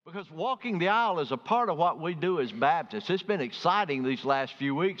Because walking the aisle is a part of what we do as Baptists. It's been exciting these last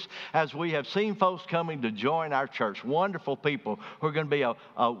few weeks as we have seen folks coming to join our church. Wonderful people who are going to be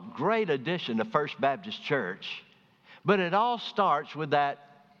a great addition to First Baptist Church. But it all starts with that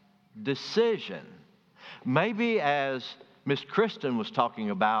decision. Maybe as Miss Kristen was talking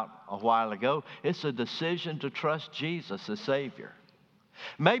about a while ago, it's a decision to trust Jesus as Savior.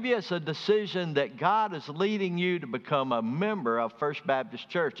 Maybe it's a decision that God is leading you to become a member of First Baptist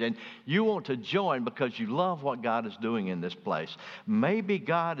Church and you want to join because you love what God is doing in this place. Maybe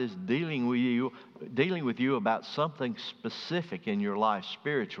God is dealing with you about something specific in your life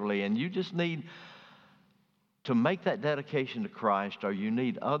spiritually, and you just need to make that dedication to Christ, or you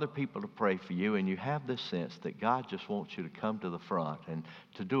need other people to pray for you, and you have this sense that God just wants you to come to the front and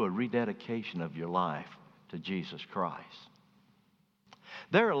to do a rededication of your life to Jesus Christ.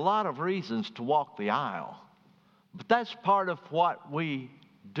 There are a lot of reasons to walk the aisle, but that's part of what we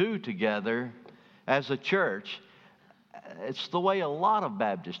do together as a church. It's the way a lot of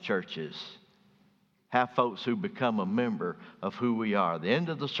Baptist churches have folks who become a member of who we are. The end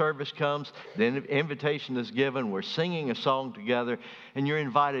of the service comes, the invitation is given, we're singing a song together, and you're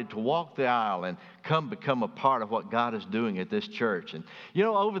invited to walk the aisle and come become a part of what God is doing at this church. And you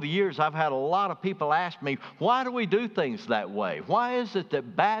know, over the years, I've had a lot of people ask me, why do we do things that way? Why is it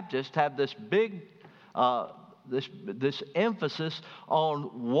that Baptists have this big this emphasis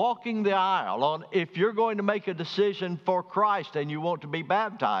on walking the aisle, on if you're going to make a decision for Christ and you want to be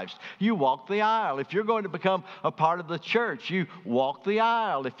baptized, you walk the aisle. If you're going to become a part of the church, you walk the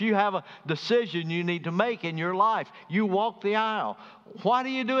aisle. If you have a decision you need to make in your life, you walk the aisle. Why do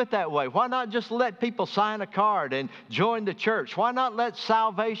you do it that way? Why not just let people sign a card and join the church? Why not let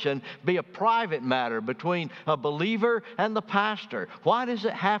salvation be a private matter between a believer and the pastor? Why does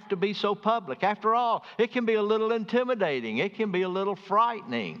it have to be so public? After all, it can be a little intimidating. It can be a little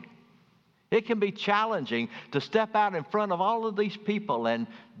frightening. It can be challenging to step out in front of all of these people and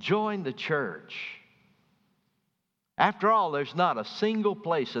join the church. After all, there's not a single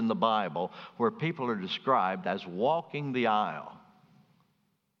place in the Bible where people are described as walking the aisle.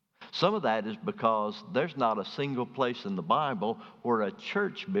 Some of that is because there's not a single place in the Bible where a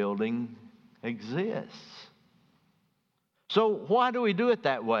church building exists. So why do we do it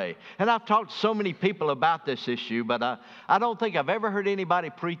that way? And I've talked to so many people about this issue, but I don't think I've ever heard anybody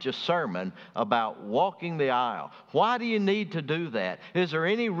preach a sermon about walking the aisle. Why do you need to do that? Is there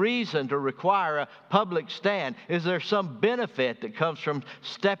any reason to require a public stand? Is there some benefit that comes from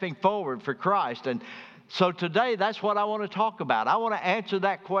stepping forward for Christ? And so today, that's what I want to talk about. I want to answer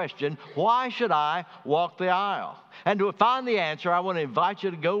that question, why should I walk the aisle? And to find the answer, I want to invite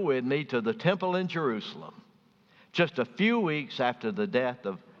you to go with me to the temple in Jerusalem, just a few weeks after the death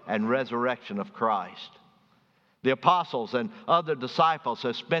and resurrection of Christ. The apostles and other disciples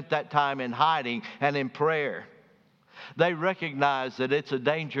have spent that time in hiding and in prayer. They recognize that it's a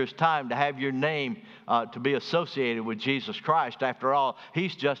dangerous time to have your name to be associated with Jesus Christ. After all,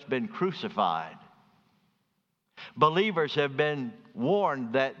 He's just been crucified. Believers have been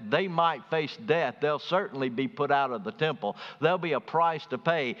warned that they might face death. They'll certainly be put out of the temple. There'll be a price to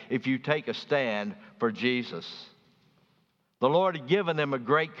pay if you take a stand for Jesus. The Lord had given them a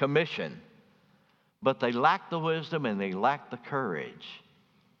great commission, but they lacked the wisdom and they lacked the courage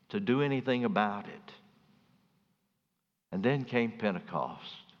to do anything about it. And then came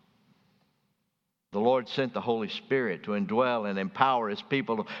Pentecost. The Lord sent the Holy Spirit to indwell and empower His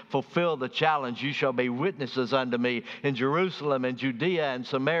people to fulfill the challenge. You shall be witnesses unto me in Jerusalem and Judea and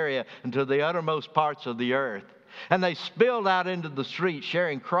Samaria and to the uttermost parts of the earth. And they spilled out into the streets,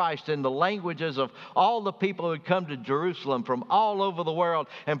 sharing Christ in the languages of all the people who had come to Jerusalem from all over the world.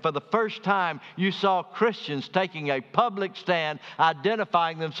 And for the first time, you saw Christians taking a public stand,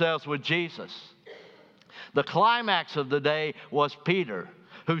 identifying themselves with Jesus. The climax of the day was Peter,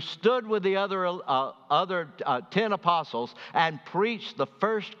 who stood with the other 10 apostles and preached the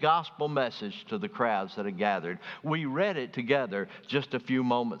first gospel message to the crowds that had gathered. We read it together just a few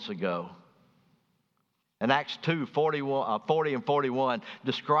moments ago. And Acts 2, 40 and 41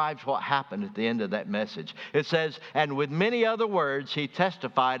 describes what happened at the end of that message. It says, and with many other words he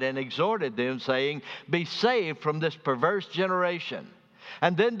testified and exhorted them, saying, be saved from this perverse generation.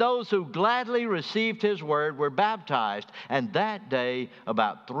 And then those who gladly received His word were baptized. And that day,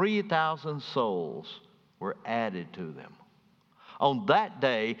 about 3,000 souls were added to them. On that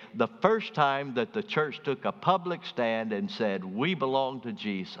day, the first time that the church took a public stand and said, we belong to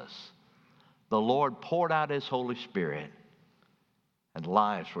Jesus, the Lord poured out His Holy Spirit and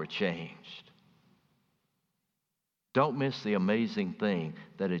lives were changed. Don't miss the amazing thing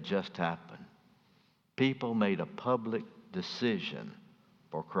that had just happened. People made a public decision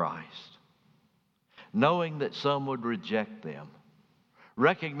for Christ. Knowing that some would reject them.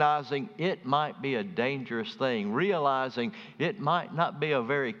 Recognizing it might be a dangerous thing. Realizing it might not be a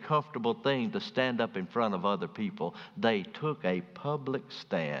very comfortable thing to stand up in front of other people. They took a public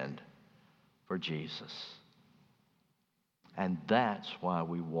stand for Jesus. And that's why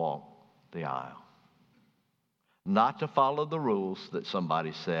we walk the aisle. Not to follow the rules that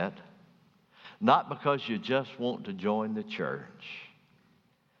somebody set. Not because you just want to join the church.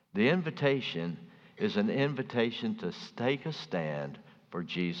 The invitation is an invitation to take a stand for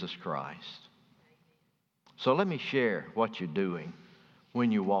Jesus Christ. So let me share what you're doing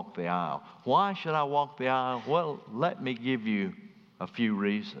when you walk the aisle. Why should I walk the aisle? Well, let me give you a few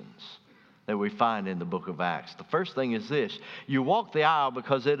reasons that we find in the book of Acts. The first thing is this: you walk the aisle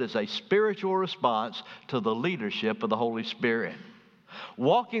because it is a spiritual response to the leadership of the Holy Spirit.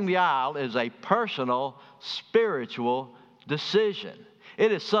 Walking the aisle is a personal, spiritual decision.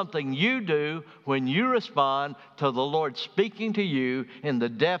 It is something you do when you respond to the Lord speaking to you in the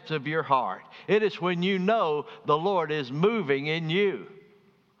depths of your heart. It is when you know the Lord is moving in you.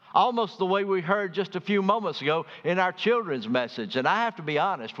 Almost the way we heard just a few moments ago in our children's message. And I have to be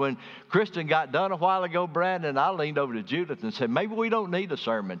honest, when Kristen got done a while ago, Brandon, I leaned over to Judith and said, maybe we don't need a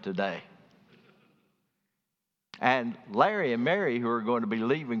sermon today. And Larry and Mary, who are going to be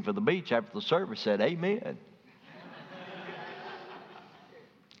leaving for the beach after the service, said, amen.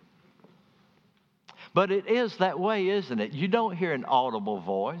 But it is that way, isn't it? You don't hear an audible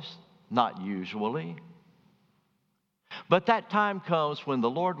voice, not usually. But that time comes when the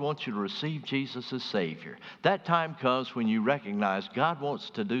Lord wants you to receive Jesus as Savior. That time comes when you recognize God wants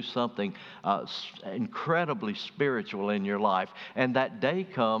to do something incredibly spiritual in your life. And that day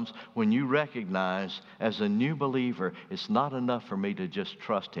comes when you recognize, as a new believer, it's not enough for me to just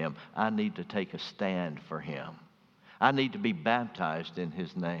trust Him. I need to take a stand for Him. I need to be baptized in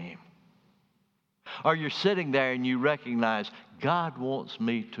His name. Or you're sitting there and you recognize God wants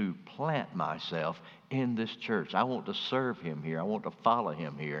me to plant myself in this church. I want to serve Him here. I want to follow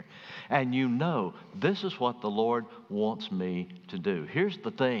Him here. And you know, this is what the Lord wants me to do. Here's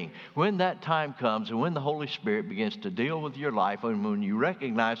the thing. When that time comes and when the Holy Spirit begins to deal with your life, and when you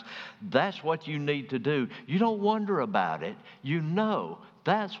recognize that's what you need to do, you don't wonder about it. You know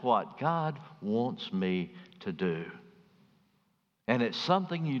that's what God wants me to do. And it's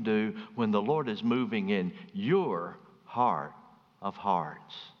something you do when the Lord is moving in your heart of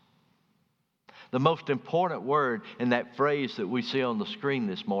hearts. The most important word in that phrase that we see on the screen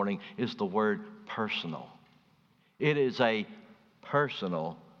this morning is the word personal. It is a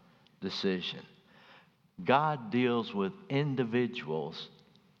personal decision. God deals with individuals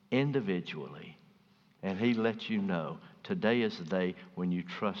individually, and He lets you know, today is the day when you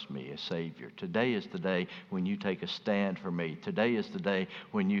trust me as Savior. Today is the day when you take a stand for me. Today is the day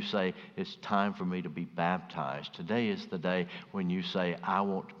when you say, it's time for me to be baptized. Today is the day when you say, I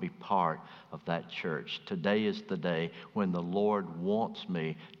want to be part of that church. Today is the day when the Lord wants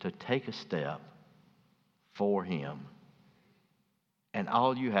me to take a step for Him. And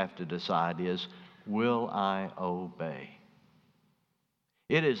all you have to decide is, will I obey?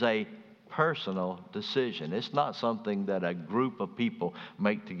 It is a personal decision. It's not something that a group of people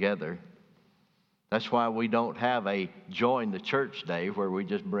make together. That's why we don't have a join the church day where we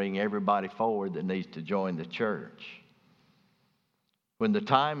just bring everybody forward that needs to join the church. When the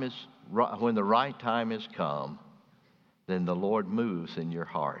right time has come, then the Lord moves in your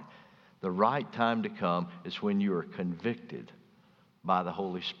heart. The right time to come is when you are convicted by the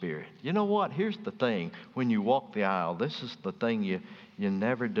Holy Spirit. You know what? Here's the thing. When you walk the aisle, this is the thing you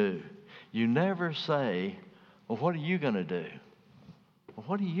never do. You never say, well, what are you going to do? Well,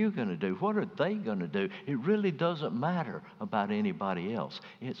 what are you going to do? What are they going to do? It really doesn't matter about anybody else.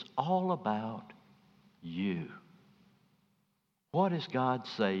 It's all about you. What is God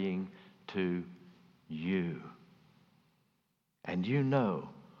saying to you? And you know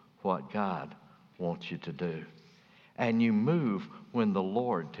what God wants you to do. And you move when the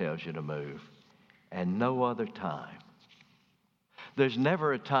Lord tells you to move, and no other time. There's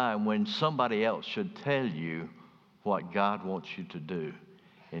never a time when somebody else should tell you what God wants you to do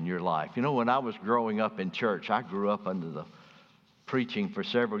in your life. You know, when I was growing up in church, I grew up under the preaching for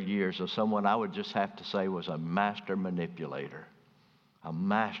several years of someone I would just have to say was a master manipulator. A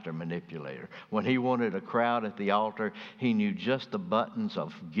master manipulator. When he wanted a crowd at the altar, he knew just the buttons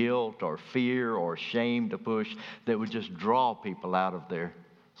of guilt or fear or shame to push that would just draw people out of their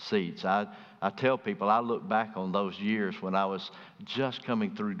seats. I tell people, I look back on those years when I was just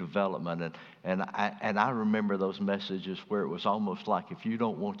coming through development, and I remember those messages where it was almost like, if you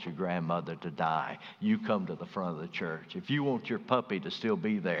don't want your grandmother to die, you come to the front of the church. If you want your puppy to still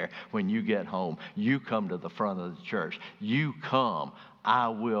be there when you get home, you come to the front of the church. You come. I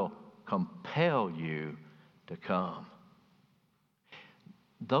will compel you to come.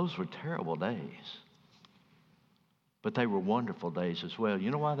 Those were terrible days. But they were wonderful days as well. You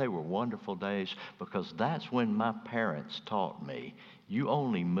know why they were wonderful days? Because that's when my parents taught me, you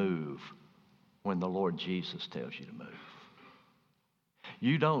only move when the Lord Jesus tells you to move.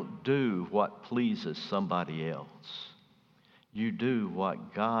 You don't do what pleases somebody else. You do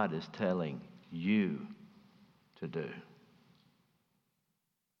what God is telling you to do.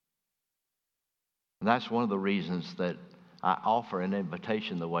 And that's one of the reasons that I offer an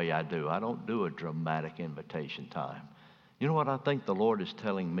invitation the way I do. I don't do a dramatic invitation time. You know what I think the Lord is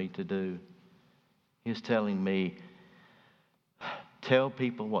telling me to do? He's telling me, tell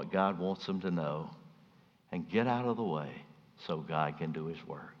people what God wants them to know and get out of the way so God can do His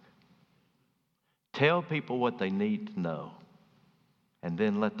work. Tell people what they need to know and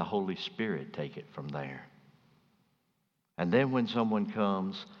then let the Holy Spirit take it from there. And then when someone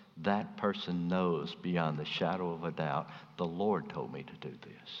comes, that person knows beyond the shadow of a doubt, the Lord told me to do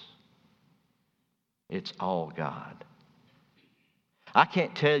this. It's all God. I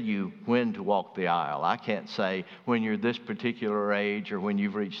can't tell you when to walk the aisle. I can't say when you're this particular age or when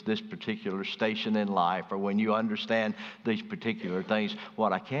you've reached this particular station in life or when you understand these particular things.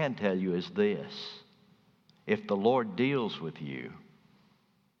 What I can tell you is this. If the Lord deals with you,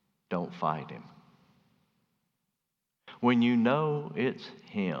 don't fight Him. When you know it's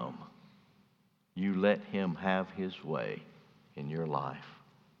Him, you let Him have His way in your life.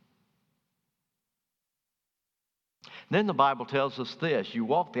 Then the Bible tells us this. You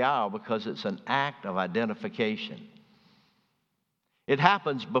walk the aisle because it's an act of identification. It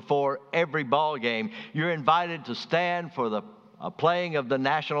happens before every ball game. You're invited to stand for the playing of the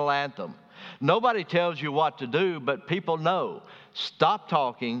national anthem. Nobody tells you what to do, but people know. Stop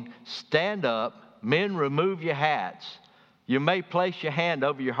talking, stand up, men, remove your hats. You may place your hand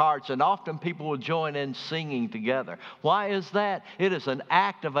over your hearts, and often people will join in singing together. Why is that? It is an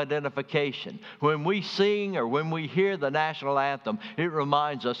act of identification. When we sing or when we hear the national anthem, it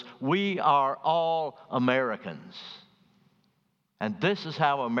reminds us we are all Americans. And this is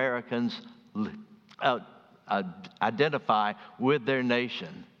how Americans identify with their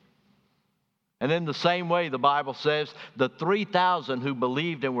nation. And in the same way, the Bible says the 3,000 who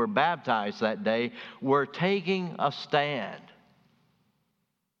believed and were baptized that day were taking a stand.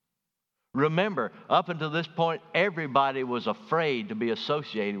 Remember, up until this point, everybody was afraid to be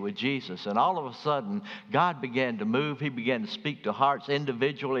associated with Jesus. And all of a sudden, God began to move. He began to speak to hearts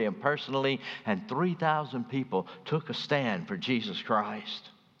individually and personally. And 3,000 people took a stand for Jesus Christ.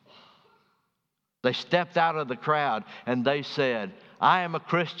 They stepped out of the crowd and they said, I am a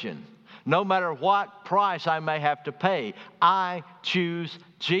Christian. No matter what price I may have to pay, I choose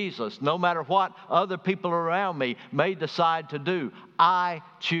Jesus. No matter what other people around me may decide to do, I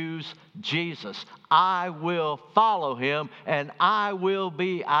choose Jesus. I will follow Him and I will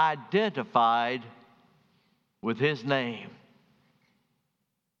be identified with His name.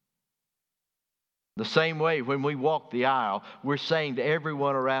 The same way when we walk the aisle, we're saying to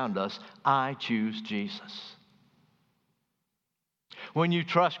everyone around us, I choose Jesus. When you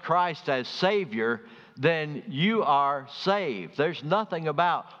trust Christ as Savior, then you are saved. There's nothing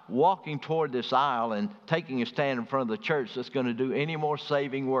about walking toward this aisle and taking a stand in front of the church that's going to do any more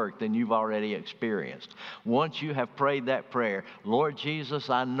saving work than you've already experienced. Once you have prayed that prayer, Lord Jesus,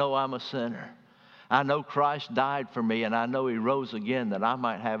 I know I'm a sinner. I know Christ died for me, and I know He rose again that I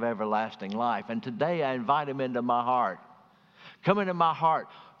might have everlasting life. And today I invite Him into my heart. Come into my heart.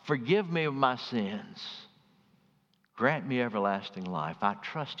 Forgive me of my sins. Grant me everlasting life. I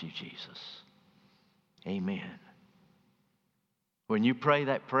trust You, Jesus. Amen. When you pray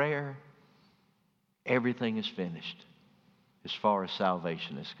that prayer, everything is finished as far as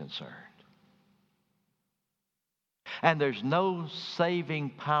salvation is concerned. And there's no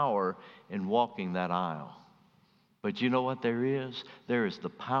saving power in walking that aisle. But you know what there is? There is the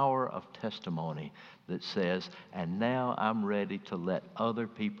power of testimony that says, and now I'm ready to let other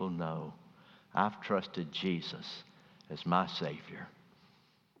people know I've trusted Jesus as my Savior.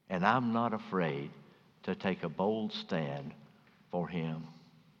 And I'm not afraid to take a bold stand for Him.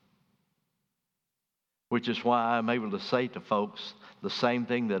 Which is why I'm able to say to folks the same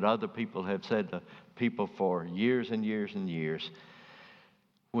thing that other people have said to people for years and years and years.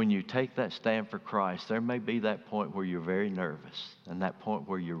 when you take that stand for Christ, there may be that point where you're very nervous and that point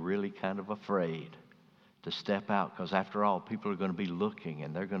where you're really kind of afraid to step out, because after all, people are going to be looking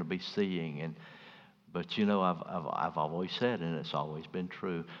and they're going to be seeing. But you know, I've always said, and it's always been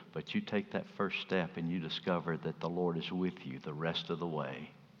true, but you take that first step and you discover that the Lord is with you the rest of the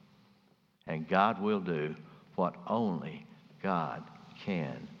way. And God will do what only God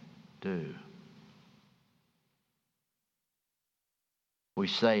can do. We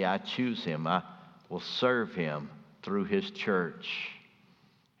say, I choose him. I will serve him through his church.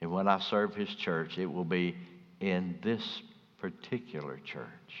 And when I serve his church, it will be in this particular church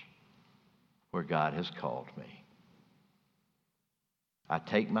where God has called me. I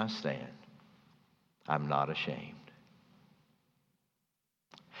take my stand. I'm not ashamed.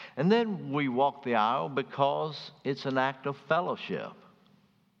 And then we walk the aisle because it's an act of fellowship.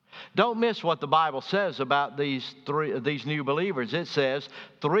 Don't miss what the Bible says about these new believers. It says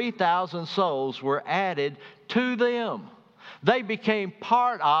 3,000 souls were added to them. They became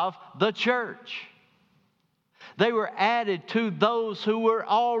part of the church. They were added to those who were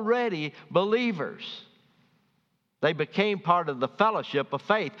already believers. They became part of the fellowship of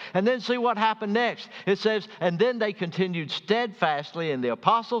faith. And then see what happened next. It says, and then they continued steadfastly in the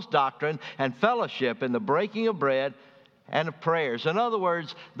apostles' doctrine and fellowship, in the breaking of bread and of prayers. In other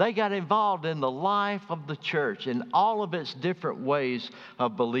words, they got involved in the life of the church in all of its different ways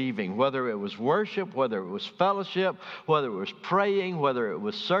of believing, whether it was worship, whether it was fellowship, whether it was praying, whether it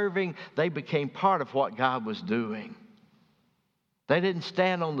was serving. They became part of what God was doing. They didn't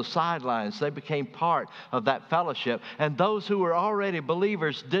stand on the sidelines. They became part of that fellowship. And those who were already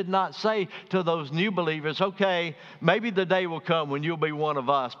believers did not say to those new believers, okay, maybe the day will come when you'll be one of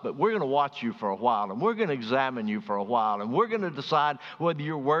us, but we're going to watch you for a while, and we're going to examine you for a while, and we're going to decide whether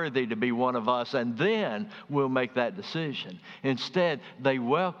you're worthy to be one of us, and then we'll make that decision. Instead, they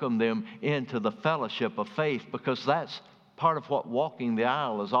welcomed them into the fellowship of faith, because that's part of what walking the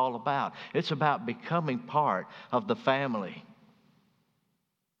aisle is all about. It's about becoming part of the family.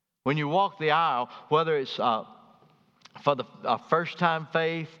 When you walk the aisle, whether it's for the first-time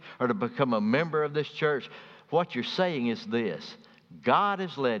faith or to become a member of this church, what you're saying is this: God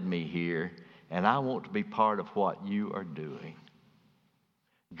has led me here, and I want to be part of what you are doing.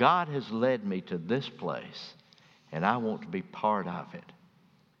 God has led me to this place, and I want to be part of it.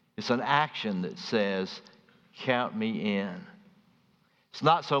 It's an action that says, count me in. It's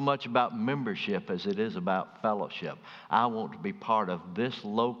not so much about membership as it is about fellowship. I want to be part of this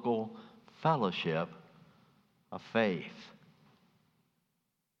local fellowship of faith.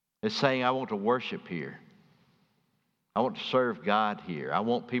 It's saying, I want to worship here. I want to serve God here. I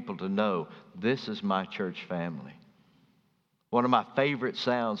want people to know this is my church family. One of my favorite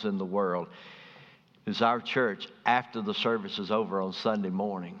sounds in the world is our church, after the service is over on Sunday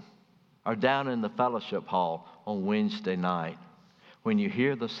morning, or down in the fellowship hall on Wednesday night, when you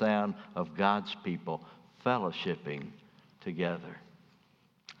hear the sound of God's people fellowshipping together.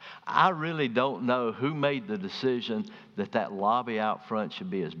 I really don't know who made the decision that that lobby out front should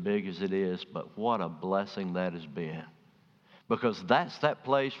be as big as it is, but what a blessing that has been. Because that's that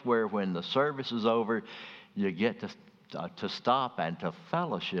place where when the service is over, you get to stop and to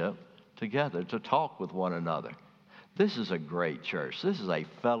fellowship together, to talk with one another. This is a great church. This is a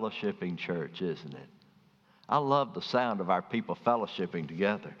fellowshipping church, isn't it? I love the sound of our people fellowshipping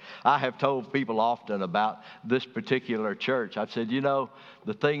together. I have told people often about this particular church. I've said, you know,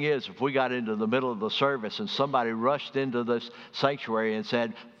 the thing is, if we got into the middle of the service and somebody rushed into this sanctuary and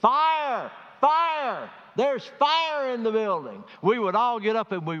said, fire, fire, there's fire in the building, we would all get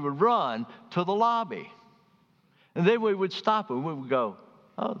up and we would run to the lobby. And then we would stop and we would go,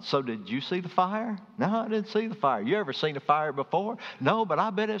 oh, so did you see the fire? No, I didn't see the fire. You ever seen a fire before? No, but I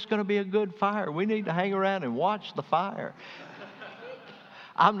bet it's going to be a good fire. We need to hang around and watch the fire.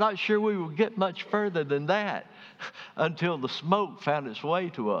 I'm not sure we will get much further than that until the smoke found its way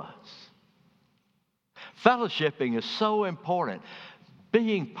to us. Fellowshipping is so important.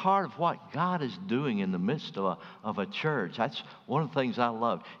 Being part of what God is doing in the midst of a church. That's one of the things I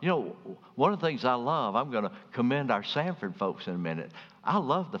love. You know, one of the things I love, I'm going to commend our Sanford folks in a minute. I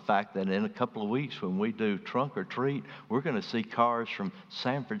love the fact that in a couple of weeks when we do trunk or treat, we're going to see cars from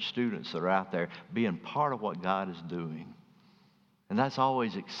Sanford students that are out there being part of what God is doing. And that's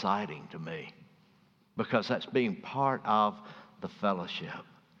always exciting to me, because that's being part of the fellowship.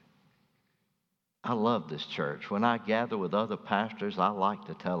 I love this church. When I gather with other pastors, I like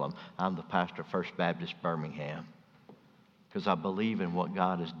to tell them I'm the pastor of First Baptist Birmingham, because I believe in what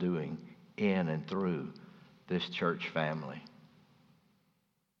God is doing in and through this church family.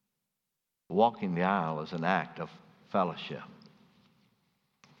 Walking the aisle is an act of fellowship.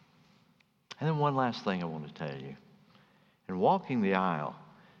 And then one last thing I want to tell you. And walking the aisle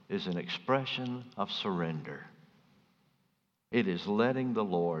is an expression of surrender. It is letting the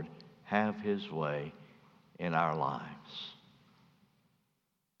Lord have his way in our lives.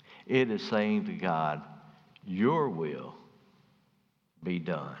 It is saying to God, your will be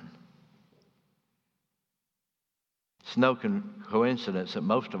done. It's no coincidence that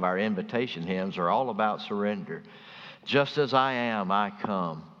most of our invitation hymns are all about surrender. Just as I am, I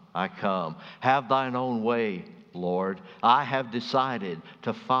come, I come. Have thine own way, Lord. I have decided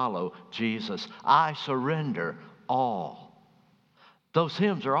to follow Jesus. I surrender all. Those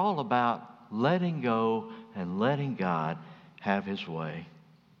hymns are all about letting go and letting God have his way.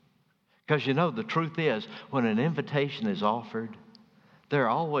 Because you know, the truth is, when an invitation is offered, there are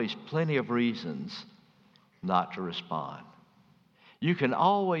always plenty of reasons not to respond. You can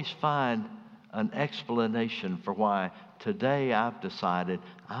always find an explanation for why today I've decided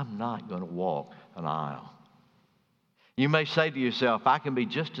I'm not going to walk an aisle. You may say to yourself, I can be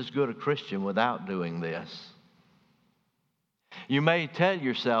just as good a Christian without doing this. You may tell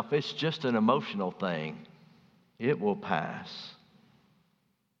yourself, it's just an emotional thing. It will pass.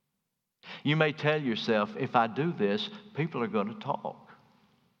 You may tell yourself, if I do this, people are going to talk.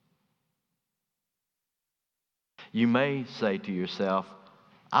 You may say to yourself,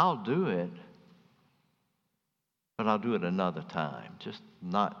 I'll do it, but I'll do it another time, just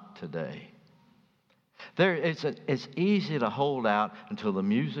not today. It's easy to hold out until the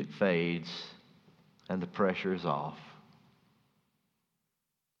music fades and the pressure is off.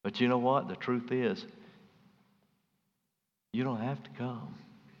 But you know what? The truth is, you don't have to come.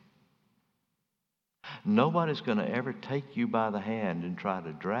 Nobody's going to ever take you by the hand and try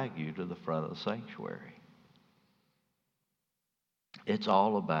to drag you to the front of the sanctuary. It's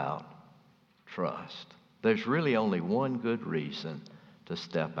all about trust. There's really only one good reason to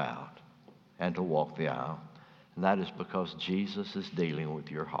step out and to walk the aisle, and that is because Jesus is dealing with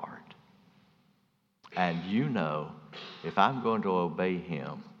your heart. And you know, if I'm going to obey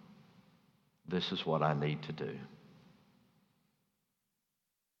him, this is what I need to do.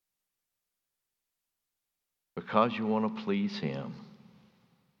 Because you want to please him,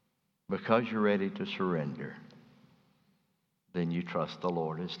 because you're ready to surrender, then you trust the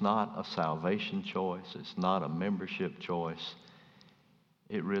Lord. It's not a salvation choice. It's not a membership choice.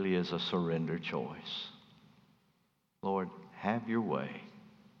 It really is a surrender choice. Lord, have your way.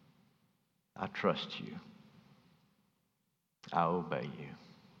 I trust you. I obey you.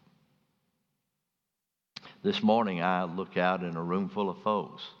 This morning, I look out in a room full of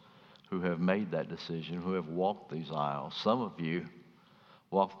folks who have made that decision, who have walked these aisles. Some of you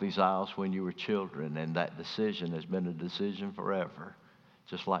walked these aisles when you were children, and that decision has been a decision forever,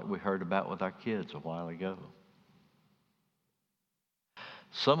 just like we heard about with our kids a while ago.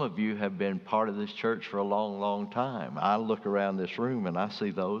 Some of you have been part of this church for a long, long time. I look around this room and I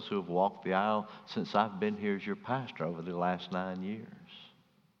see those who have walked the aisle since I've been here as your pastor over the last 9 years.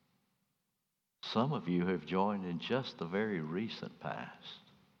 Some of you have joined in just the very recent past.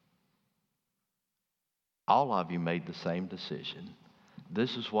 All of you made the same decision.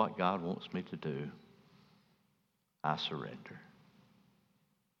 This is what God wants me to do. I surrender.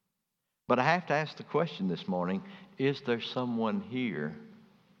 But I have to ask the question this morning, is there someone here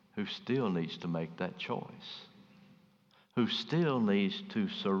who still needs to make that choice? Who still needs to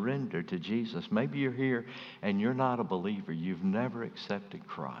surrender to Jesus? Maybe you're here and you're not a believer. You've never accepted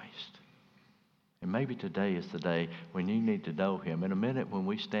Christ. And maybe today is the day when you need to know him. In a minute when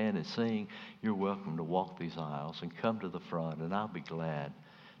we stand and sing, you're welcome to walk these aisles and come to the front, and I'll be glad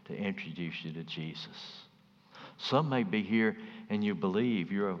to introduce you to Jesus. Some may be here and you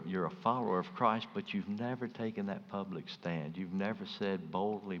believe you're a follower of Christ, but you've never taken that public stand. You've never said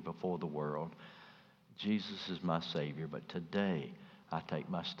boldly before the world, Jesus is my Savior, but today I take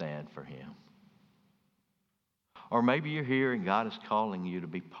my stand for him. Or maybe you're here and God is calling you to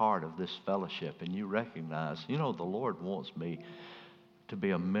be part of this fellowship, and you recognize, the Lord wants me to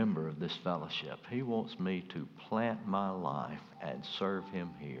be a member of this fellowship. He wants me to plant my life and serve him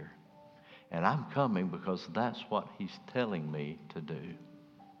here. And I'm coming because that's what he's telling me to do.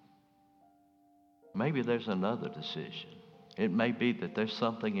 Maybe there's another decision. It may be that there's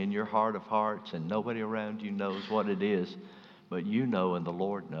something in your heart of hearts and nobody around you knows what it is, but you know and the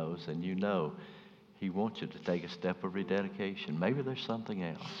Lord knows, and you know he wants you to take a step of rededication. Maybe there's something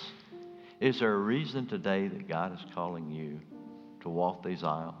else. Is there a reason today that God is calling you to walk these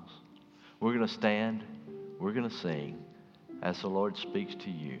aisles? We're going to stand. We're going to sing. As the Lord speaks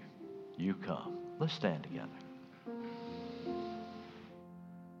to you, you come. Let's stand together.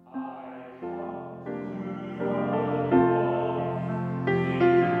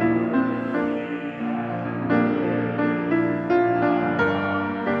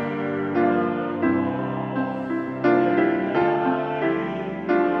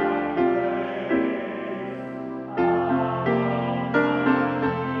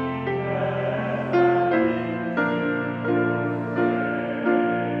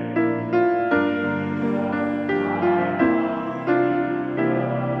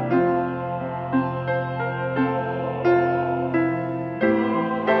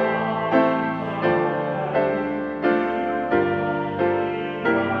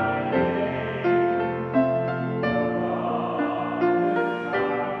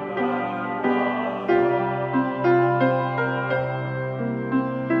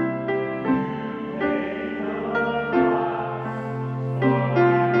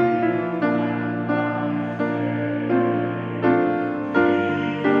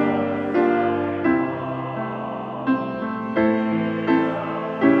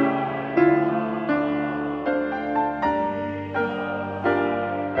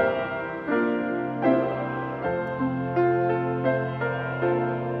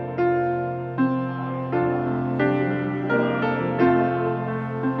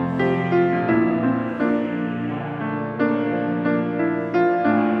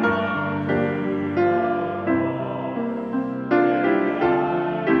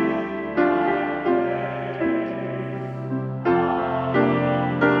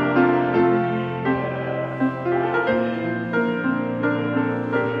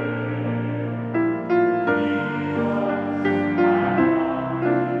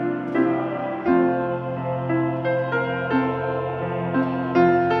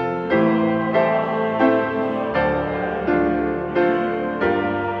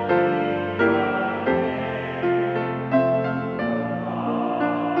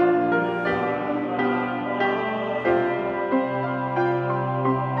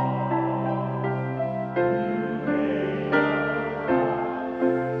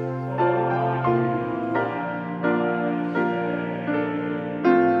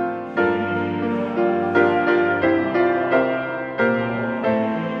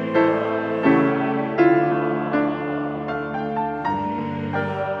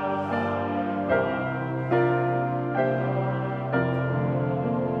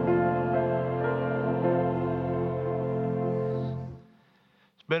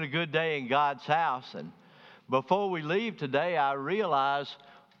 good day in God's house. And before we leave today, I realized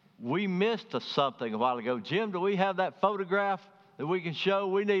we missed something a while ago. Jim, do we have that photograph that we can show?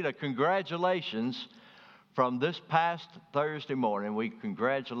 We need a congratulations from this past Thursday morning. We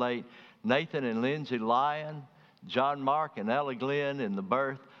congratulate Nathan and Lindsay Lyon, John Mark and Ella Glenn in the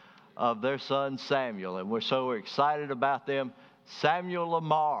birth of their son Samuel. And we're so excited about them. Samuel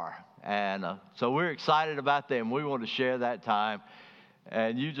Lamar. And so we're excited about them. We want to share that time.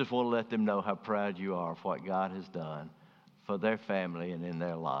 And you just want to let them know how proud you are of what God has done for their family and in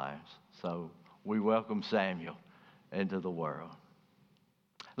their lives. So we welcome Samuel into the world.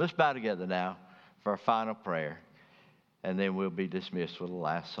 Let's bow together now for our final prayer, and then we'll be dismissed with the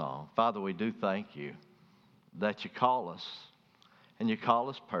last song. Father, we do thank you that you call us, and you call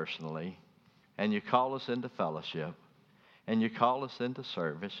us personally, and you call us into fellowship, and you call us into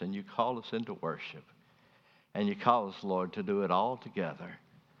service, and you call us into worship, and you call us, Lord, to do it all together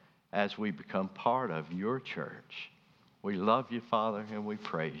as we become part of your church. We love you, Father, and we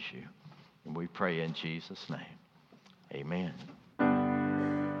praise you, and we pray in Jesus' name. Amen.